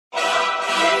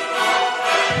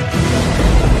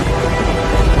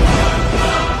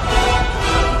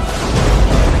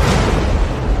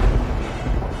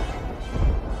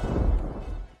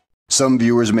Some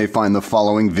viewers may find the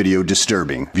following video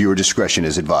disturbing. Viewer discretion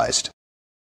is advised.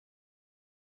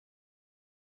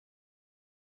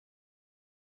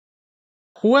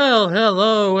 Well,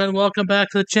 hello and welcome back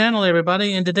to the channel,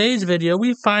 everybody. In today's video,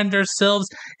 we find ourselves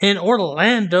in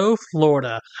Orlando,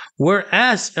 Florida, where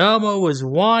Elmo was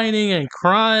whining and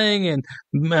crying and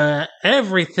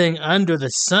everything under the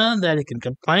sun that he can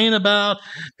complain about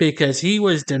because he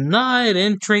was denied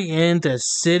entry into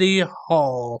City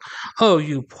Hall. Oh,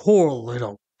 you poor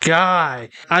little guy.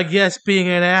 I guess being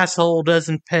an asshole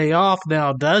doesn't pay off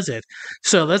now, does it?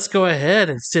 So let's go ahead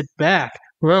and sit back,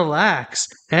 relax,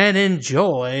 and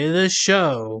enjoy the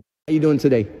show. How you doing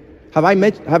today? Have I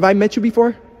met you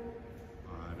before?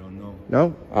 I don't know.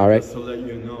 No? All right. Just to let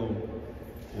you know,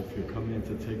 if you're coming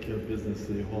to take care of business at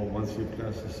City Hall, once you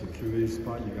pass the security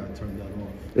spot, you gotta turn that off.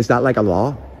 Is that like a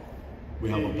law? We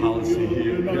have a policy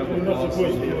here. We have a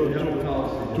policy here. We have a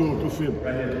policy to film.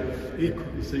 right here.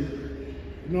 You see?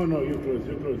 No, you close.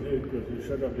 You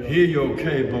shut up. Here you're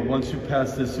okay, but once you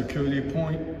pass the security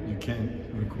point, you can't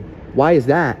record. Why is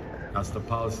that? That's the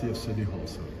policy of City Hall,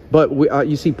 sir. But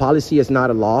you see, policy is not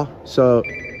a law, so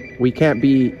we can't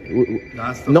be...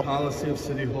 That's the policy of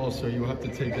City Hall, sir. You have to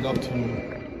take it up to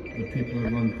the people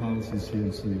that run policies here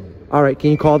in City Hall. All right,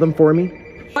 can you call them for me?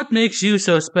 What makes you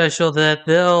so special that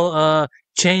they'll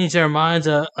change their minds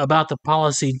about the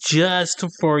policy just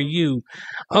for you?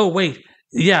 Oh, wait.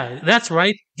 Yeah, that's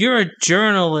right. You're a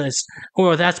journalist,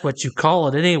 or that's what you call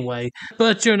it anyway.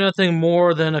 But you're nothing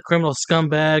more than a criminal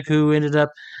scumbag who ended up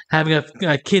having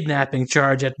a kidnapping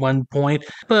charge at one point.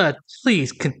 But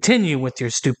please continue with your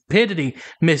stupidity,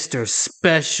 Mr.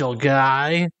 Special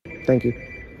Guy. Thank you.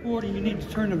 Order, you need to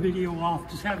turn the video off.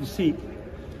 Just have a seat.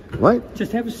 What?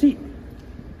 Just have a seat.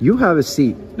 You have a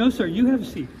seat. No, sir, you have a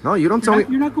seat. No, you don't tell me.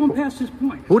 You're not going past this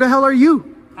point. Who the hell are you?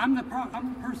 I'm the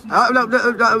person.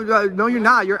 No, you're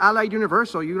not. You're Allied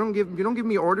Universal. You don't give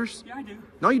me orders. Yeah, I do.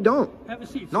 No, you don't. Have a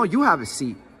seat. Sir. No, you have a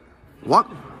seat. What?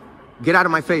 Get out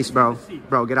of my face, bro.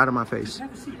 Bro, get out of my face. Just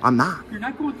have a seat. I'm not. You're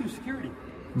not going through security.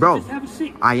 Bro, Just have a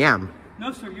seat. I am.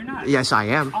 No, sir, you're not. Yes, I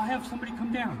am. I'll have somebody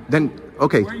come down. Then,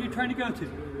 okay. Where are you trying to go to?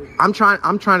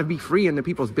 I'm trying to be free in the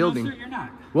people's building. No, sir, you're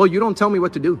not. Well, you don't tell me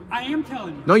what to do. I am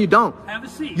telling you. No, you don't. Have a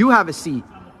seat. You have a seat.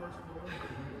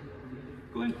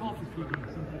 Go ahead and call for people.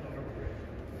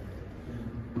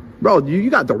 Bro, you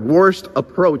got the worst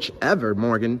approach ever,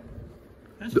 Morgan.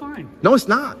 That's fine. No, it's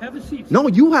not. Have a seat. Sir. No,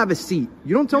 you have a seat.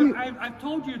 You don't tell me. I've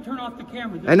told you to turn off the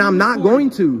camera. And I'm not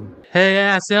going to.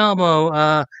 Hey,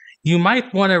 Elmo, you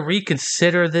might want to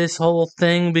reconsider this whole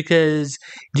thing because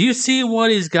do you see what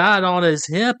he's got on his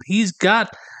hip? He's got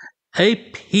a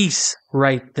piece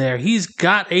right there. He's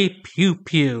got a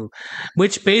pew-pew,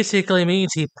 which basically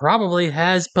means he probably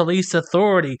has police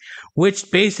authority,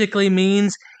 which basically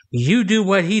means you do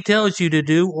what he tells you to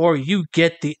do or you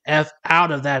get the F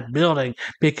out of that building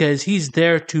because he's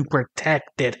there to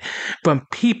protect it from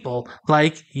people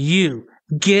like you.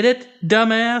 Get it,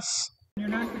 dumbass? You're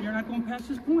not going past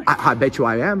this point. I bet you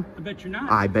I am. I bet you're not.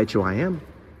 I bet you I am.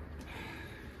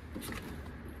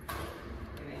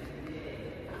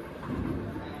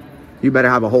 You better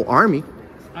have a whole army.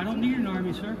 I don't need an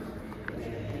army, sir.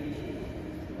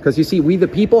 Because you see, we the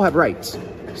people have rights.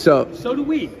 So do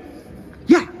we.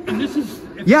 Yeah. And this is...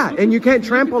 Yeah, and you can't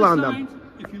trample on them.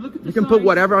 If you look at the You can put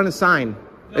whatever on a sign.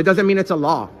 It doesn't mean it's a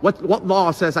law. What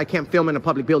law says I can't film in a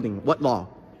public building? What law?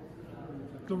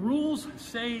 The rules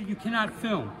say you cannot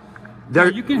film.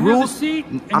 There You can rules. have a seat.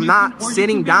 And I'm you not can,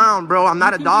 sitting down, bro. I'm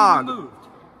not a dog. Removed.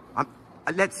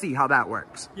 Let's see how that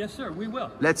works. Yes, sir. We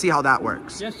will. Let's see how that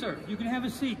works. Yes, sir. You can have a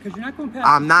seat because you're not going past.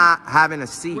 I'm not having a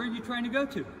seat. Where are you trying to go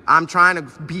to? I'm trying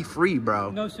to be free,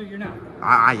 bro. No, sir. You're not.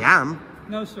 I am.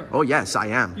 No, sir. Oh yes, I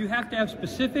am. You have to have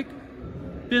specific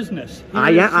business.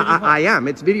 I am.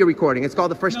 It's video recording. It's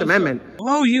called the First Amendment. Sir.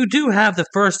 Oh, you do have the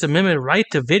First Amendment right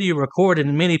to video record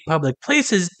in many public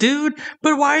places, dude.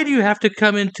 But why do you have to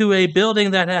come into a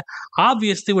building that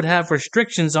obviously would have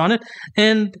restrictions on it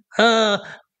and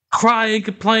cry and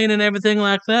complain and everything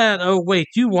like that? Oh, wait,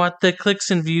 you want the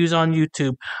clicks and views on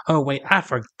YouTube. Oh, wait, I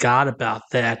forgot about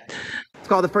that. It's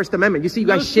called the First Amendment. You see, you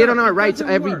guys shit on our rights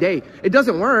every day. It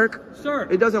doesn't work. Sir.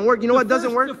 It doesn't work. You know what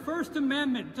doesn't work? The First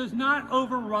Amendment does not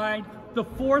override the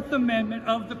Fourth Amendment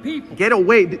of the people. Get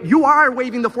away. You are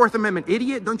waiving the Fourth Amendment,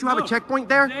 idiot. Don't you have a checkpoint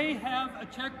there? They have a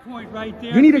checkpoint right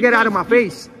there. You need to get out of my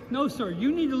face. No, sir.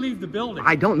 You need to leave the building.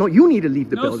 I don't know. You need to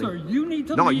leave the building. No, sir. You need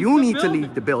to leave the building. No, you need to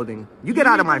leave the building. You get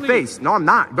out of my face. No, I'm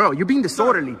not. Bro, you're being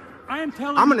disorderly. I am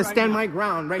telling I'm you going to right stand now. my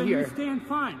ground right Then here. You stand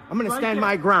fine. I'm going to right stand there.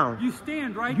 my ground. You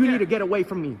stand right You there. need to get away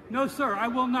from me. No, sir. I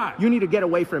will not. You need to get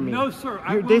away from me. No, sir.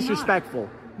 I You're will disrespectful.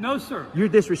 Not. No, sir. You're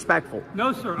disrespectful.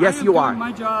 No, sir. Yes, I am you doing are.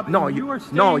 my job. No, and you are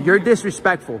staying no, you're here.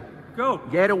 disrespectful. Go.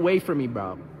 Get away from me,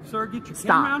 bro. Sir, get your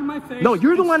Stop. camera out of my face. No,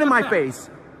 you're the and one in step my back. face.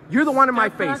 You're the one in my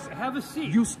Step back, face. have a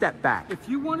seat. You step back. If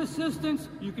you want assistance,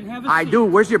 you can have a seat. I do.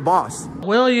 Where's your boss?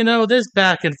 Well, you know, this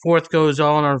back and forth goes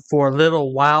on for a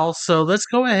little while, so let's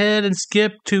go ahead and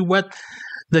skip to what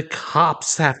the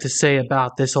cops have to say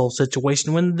about this whole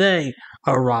situation when they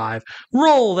arrive.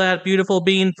 Roll that beautiful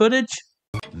bean footage.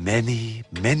 Many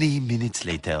minutes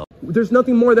later. There's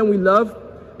nothing more than we love.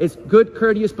 It's good,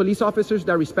 courteous police officers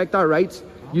that respect our rights.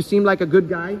 You seem like a good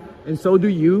guy, and so do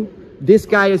you. This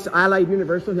guy is Allied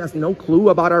Universal. He has no clue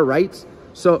about our rights.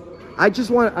 So I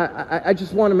just want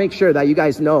to make sure that you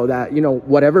guys know that, you know,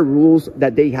 whatever rules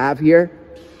that they have here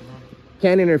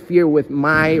can't interfere with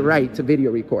my right to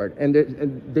video record. And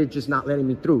they're just not letting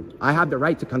me through. I have the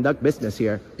right to conduct business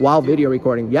here while video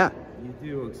recording. Yeah. You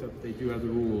do, except they do have the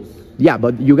rules. Yeah,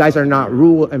 but you guys are not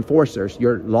rule enforcers.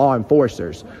 You're law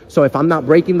enforcers. So if I'm not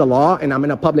breaking the law and I'm in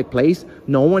a public place,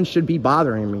 no one should be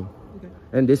bothering me.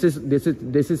 And this is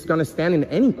going to stand in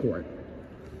any court.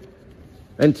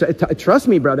 And trust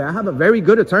me, brother, I have a very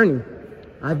good attorney.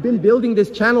 I've been building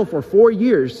this channel for 4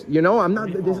 years. You know, I'm not.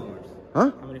 How many followers?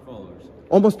 Huh? How many followers?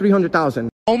 Almost 300,000.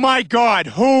 Oh my God!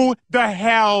 Who the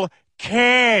hell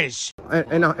cares?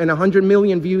 And 100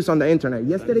 million views on the internet.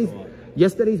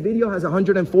 Yesterday's video has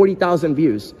 140,000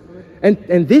 views, and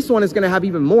this one is going to have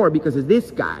even more because of this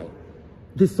guy.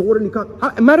 Disorderly.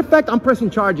 Matter of fact, I'm pressing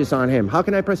charges on him. How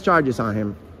can I press charges on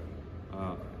him?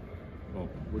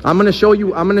 I'm gonna show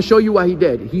you. I'm gonna show you what he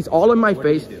did. He's all in my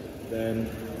face. Then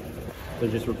they're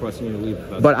just requesting you to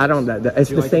leave. But I don't. It's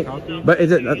the same. But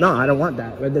is it? No, I don't want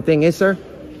that. But the thing is, sir,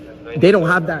 they don't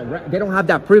have that. They don't have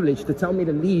that privilege to tell me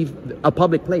to leave a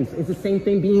public place. It's the same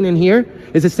thing being in here.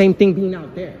 It's the same thing being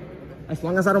out there. As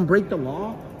long as I don't break the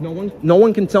law, no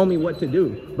one can tell me what to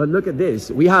do. But look at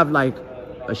this. We have like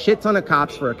a shit ton of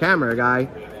cops for a camera guy.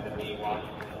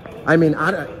 I mean,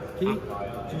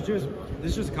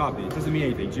 This is just a copy. It doesn't mean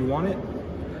anything. Do you want it?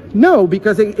 No,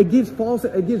 because it gives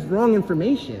wrong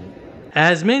information.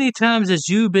 As many times as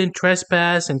you've been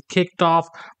trespassed and kicked off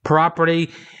property,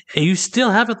 and you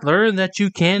still haven't learned that you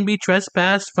can be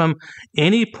trespassed from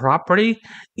any property,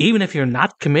 even if you're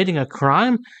not committing a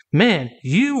crime, man,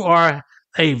 you are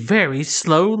a very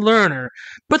slow learner.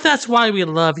 But that's why we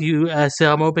love you,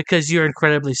 Elmo, because you're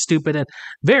incredibly stupid and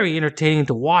very entertaining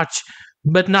to watch,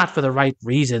 but not for the right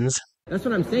reasons. That's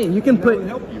what I'm saying. You can put.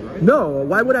 Help you, right? No,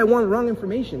 why would I want wrong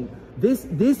information? This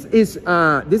is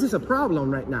a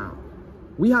problem right now.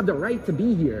 We have the right to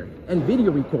be here and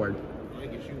video record.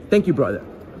 Thank you, brother.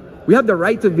 We have the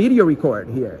right to video record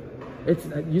here. It's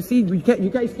you see, you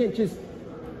guys can't just.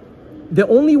 The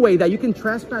only way that you can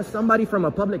trespass somebody from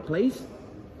a public place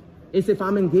is if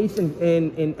I'm engaged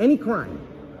in any crime.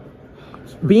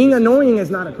 Being annoying is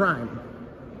not a crime.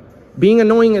 Being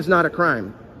annoying is not a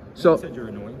crime. So. You said you're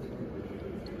annoying.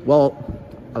 Well,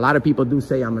 a lot of people do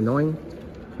say I'm annoying.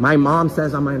 My mom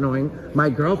says I'm annoying. My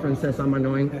girlfriend says I'm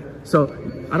annoying. So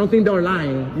I don't think they're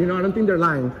lying. You know, I don't think they're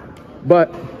lying.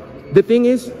 But the thing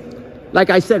is, like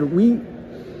I said, we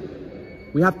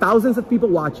have thousands of people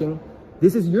watching.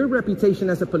 This is your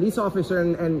reputation as a police officer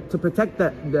and to protect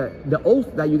the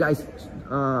oath that you guys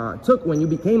took when you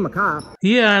became a cop.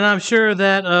 Yeah, and I'm sure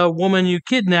that woman you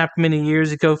kidnapped many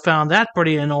years ago found that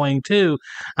pretty annoying too.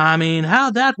 I mean,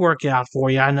 how'd that work out for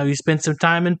you? I know you spent some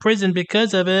time in prison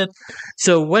because of it.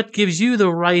 So what gives you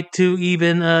the right to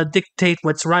even dictate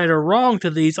what's right or wrong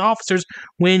to these officers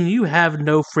when you have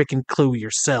no freaking clue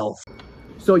yourself?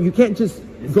 So you can't just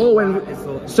go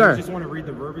and... Sir. You just want to read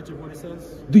the verbiage of what it says?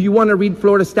 Do you want to read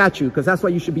Florida statute? Because that's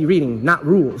what you should be reading, not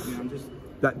rules.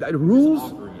 The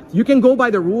rules, you can go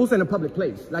by the rules in a public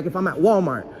place. Like if I'm at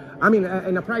Walmart, I mean,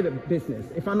 in a private business.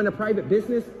 If I'm in a private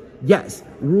business, yes,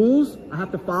 rules I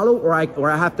have to follow or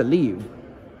I have to leave.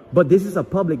 But this is a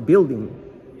public building.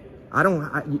 I don't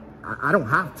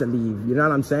have to leave. You know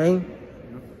what I'm saying?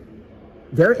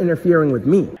 They're interfering with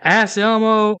me. Ask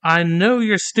Elmo, I know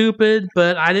you're stupid,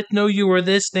 but I didn't know you were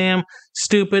this damn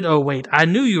stupid. Oh wait, I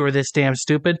knew you were this damn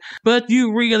stupid, but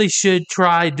you really should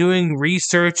try doing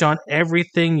research on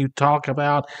everything you talk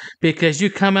about, because you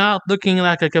come out looking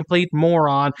like a complete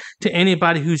moron to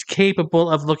anybody who's capable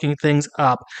of looking things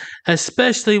up,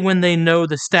 especially when they know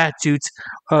the statutes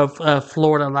of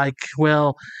Florida, like,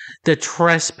 well, the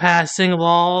trespassing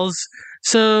laws.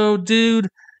 So, dude,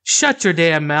 shut your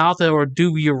damn mouth or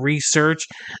do your research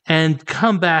and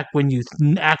come back when you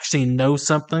actually know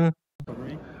something.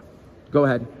 Go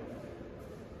ahead.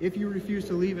 If you refuse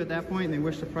to leave at that point and they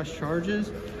wish to press charges...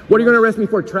 What are you going to arrest me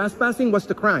for? Trespassing? What's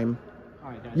the crime?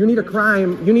 You need a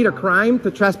crime. You need a crime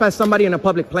to trespass somebody in a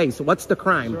public place. What's the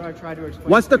crime? Sir, I tried to explain.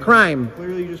 What's the crime?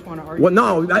 Clearly, you just want to argue. Well,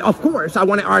 no, of course I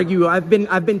want to argue. I've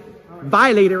been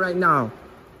violated right now.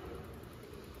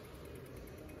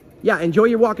 Yeah, enjoy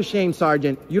your walk of shame,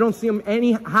 Sergeant. You don't seem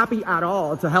any happy at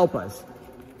all to help us.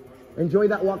 Enjoy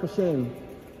that walk of shame.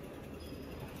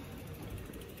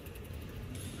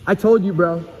 I told you,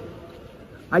 bro.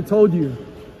 I told you.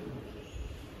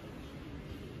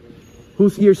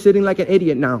 Who's here sitting like an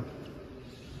idiot now?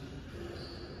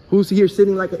 Who's here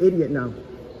sitting like an idiot now?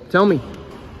 Tell me.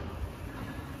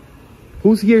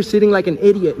 Who's here sitting like an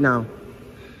idiot now?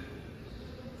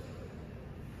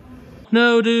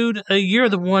 No, dude, you're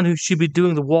the one who should be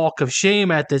doing the walk of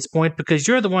shame at this point because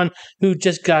you're the one who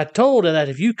just got told that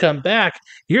if you come back,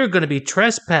 you're going to be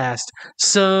trespassed.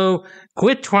 So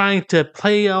quit trying to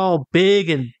play all big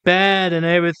and bad and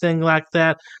everything like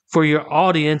that for your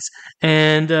audience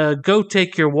and go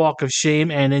take your walk of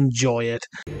shame and enjoy it.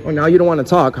 Oh, now you don't want to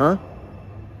talk, huh?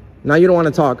 Now you don't want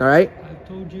to talk, all right? I've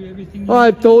told you everything. Oh,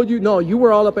 I've told you. No, you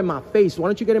were all up in my face. Why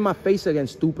don't you get in my face again,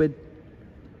 stupid?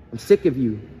 I'm sick of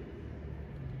you.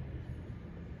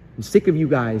 I'm sick of you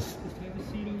guys.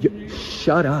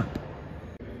 Shut up.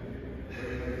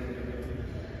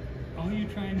 All you're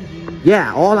trying to do.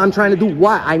 Yeah, all I'm trying to do.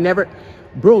 What? I never.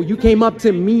 Bro, you came up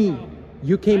to me.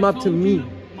 You came up to me.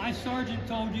 My sergeant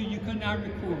told you you could not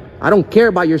record. I don't care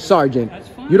about your sergeant. That's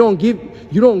fine. You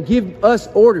don't give us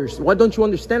orders. What don't you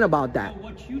understand about that?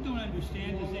 What you don't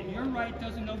understand is that your right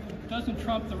doesn't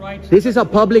trump the rights. This is a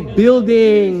public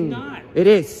building. It is not. It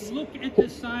is. Look at the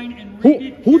sign and read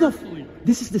it carefully.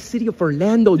 This is the city of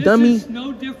Orlando, This dummy. is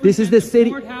no different This is than the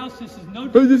city. courthouse. This is no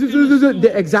different than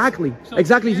the Exactly. So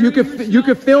Exactly. carry You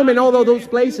could film in all yourself of those out.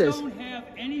 places. You don't have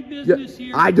any business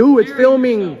here. I do. It's Carry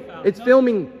filming. yourself out. It's No,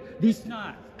 filming. it's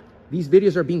not. These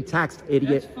videos are being taxed,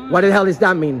 idiot. That's fine. What the hell does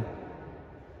that mean?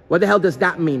 What the hell does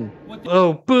that mean?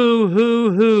 Oh,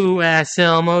 boo-hoo-hoo, ass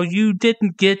Elmo. You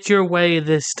didn't get your way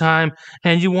this time,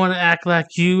 and you want to act like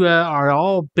you are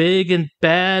all big and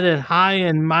bad and high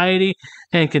and mighty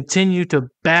and continue to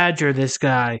badger this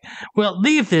guy. Well,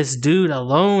 leave this dude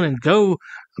alone and go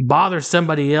bother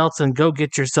somebody else and go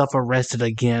get yourself arrested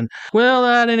again. Well,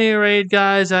 at any rate,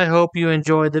 guys, I hope you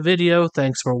enjoyed the video.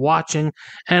 Thanks for watching,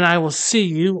 and I will see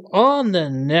you on the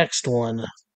next one.